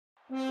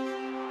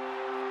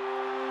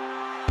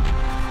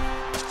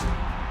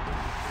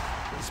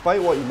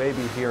Despite what you may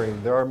be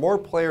hearing, there are more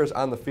players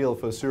on the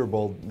field for the Super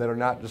Bowl that are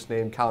not just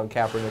named Colin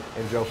Kaepernick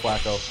and Joe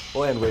Flacco,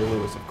 well, and Ray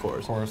Lewis, of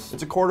course.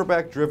 It's a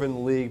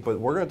quarterback-driven league, but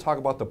we're going to talk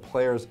about the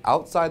players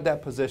outside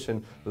that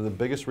position that are the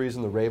biggest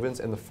reason the Ravens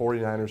and the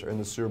 49ers are in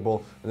the Super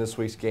Bowl in this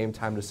week's game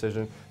time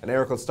decision. And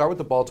Eric, let's start with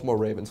the Baltimore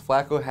Ravens.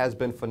 Flacco has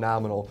been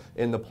phenomenal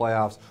in the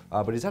playoffs,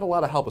 but he's had a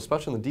lot of help,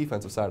 especially on the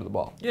defensive side of the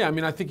ball. Yeah, I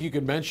mean, I think you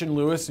could mention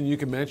Lewis and you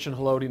could mention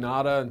Haloti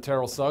Ngata and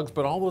Terrell Suggs,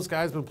 but all those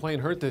guys have been playing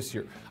hurt this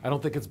year. I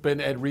don't think it's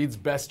been Ed Reed's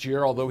best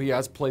year, although he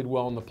has played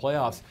well in the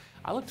playoffs.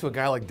 I look to a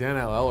guy like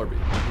Daniel Ellerbe,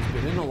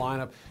 who's been in the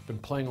lineup, been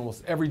playing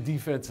almost every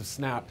defensive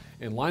snap,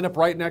 and lined up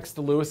right next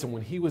to Lewis, and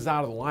when he was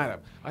out of the lineup,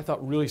 I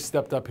thought really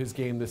stepped up his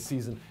game this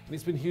season, and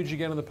he's been huge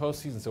again in the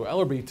postseason. So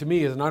Ellerbe, to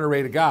me, is an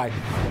underrated guy,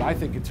 but I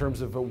think in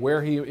terms of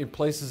where he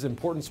places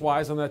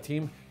importance-wise on that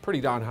team, pretty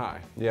darn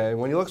high. Yeah, and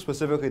when you look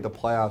specifically at the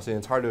playoffs, and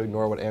it's hard to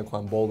ignore what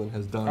Anquan Boldin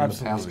has done in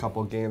the past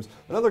couple of games.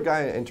 Another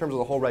guy in terms of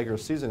the whole regular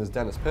season is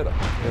Dennis Pitta.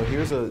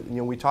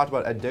 We talked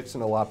about Ed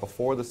Dickson a lot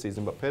before the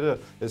season, but Pitta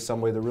is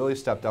somebody that really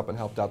stepped up and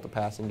helped out the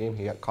passing game.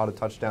 He caught a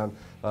touchdown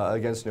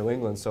against New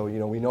England. So,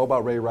 we know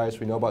about Ray Rice,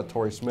 we know about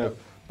Torrey Smith. Yep.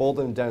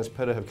 Bolden and Dennis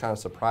Pitta have kind of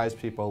surprised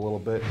people a little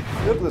bit.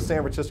 You look at the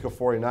San Francisco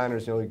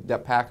 49ers,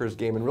 that Packers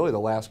game, and really the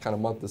last kind of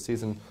month of the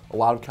season, a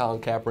lot of Colin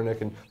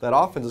Kaepernick, and that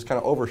offense has kind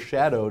of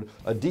overshadowed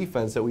a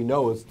defense that we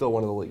know is still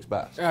one of the league's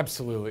best.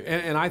 Absolutely.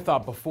 And I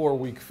thought before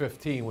Week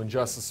 15, when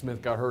Justice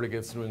Smith got hurt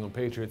against the New England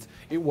Patriots,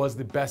 it was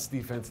the best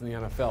defense in the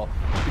NFL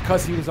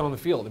because he was on the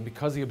field and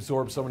because he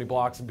absorbed so many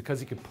blocks and because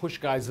he could push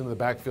guys into the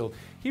backfield.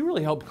 He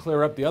really helped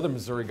clear up the other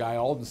Missouri guy,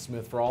 Aldon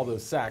Smith, for all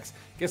those sacks.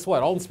 Guess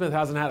what? Aldon Smith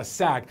hasn't had a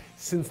sack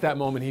since that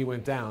moment he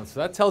went down. So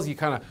that tells you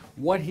kind of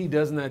what he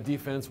does in that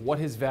defense, what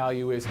his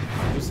value is,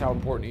 just how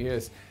important he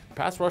is.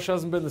 Pass rush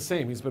hasn't been the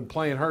same. He's been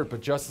playing hurt,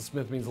 but Justin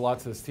Smith means a lot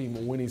to this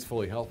team when he's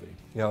fully healthy.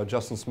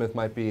 Justin Smith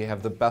might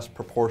have the best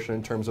proportion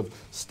in terms of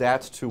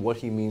stats to what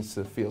he means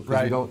to the field.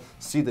 Because you don't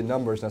see the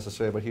numbers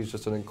necessarily, but he's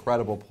just an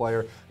incredible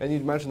player. And you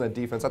mentioned that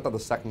defense. I thought the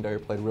secondary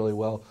played really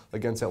well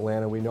against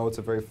Atlanta. We know it's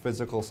a very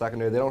physical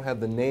secondary. They don't have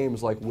the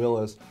names like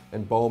Willis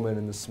and Bowman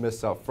and the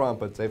Smiths out front,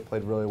 but they've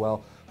played really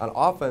well. On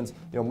offense,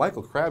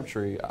 Michael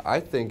Crabtree, I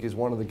think, is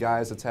one of the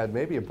guys that's had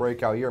maybe a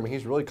breakout year. I mean,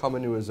 he's really come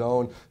into his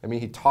own. I mean,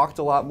 he talked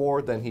a lot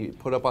more than he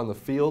put up on the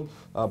field,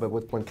 but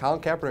when Colin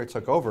Kaepernick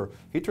took over,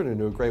 he turned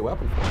into a great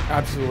weapon for him.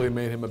 Absolutely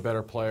made him a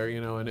better player,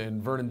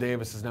 and Vernon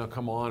Davis has now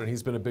come on, and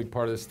he's been a big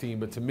part of this team.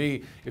 But to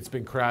me, it's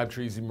been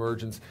Crabtree's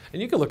emergence.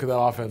 And you can look at that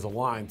offensive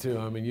line, too.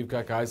 I mean, you've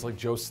got guys like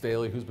Joe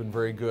Staley, who's been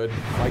very good.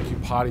 Mike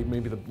Upati,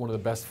 maybe one of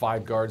the best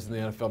 5 guards in the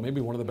NFL,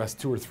 maybe one of the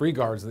best 2 or 3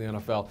 guards in the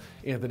NFL.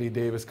 Anthony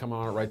Davis come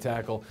on at right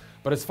tackle.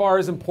 But as far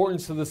as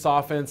importance to this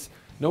offense,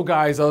 no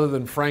guys other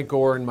than Frank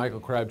Gore and Michael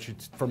Crabtree,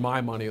 for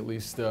my money at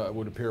least,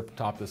 would appear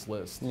atop this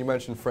list. You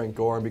mentioned Frank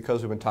Gore, and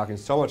because we've been talking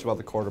so much about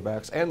the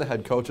quarterbacks and the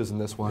head coaches in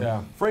this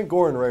one, Frank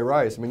Gore and Ray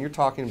Rice, I mean, you're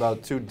talking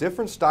about 2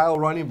 different style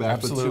running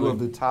backs, but 2 of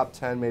the top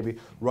 10 maybe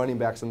running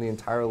backs in the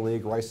entire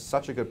league. Rice is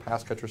such a good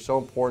pass catcher, so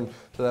important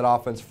to that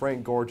offense.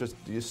 Frank Gore just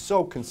is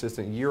so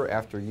consistent year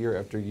after year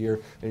after year,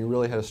 and he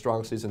really had a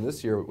strong season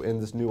this year in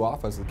this new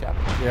offense with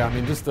Kaepernick. Yeah, I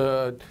mean, just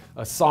a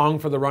song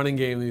for the running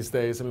game these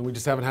days. I mean, we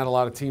just haven't had a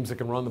lot of teams that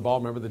can run the ball.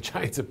 Remember the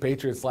Giants and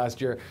Patriots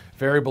last year,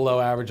 very below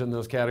average in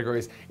those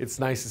categories. It's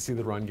nice to see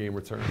the run game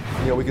return.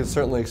 We can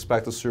certainly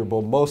expect the Super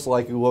Bowl most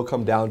likely will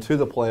come down to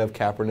the play of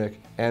Kaepernick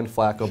and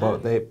Flacco,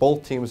 but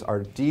both teams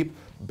are deep,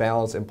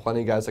 balanced, and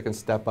plenty of guys that can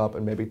step up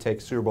and maybe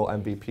take Super Bowl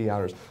MVP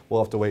honors.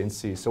 We'll have to wait and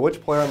see. So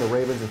which player on the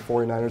Ravens and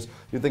 49ers do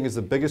you think is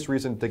the biggest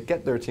reason to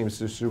get their teams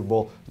to the Super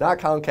Bowl? Not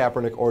Colin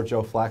Kaepernick or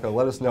Joe Flacco.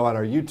 Let us know on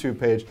our YouTube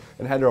page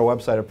and head to our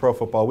website at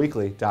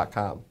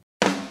ProFootballWeekly.com.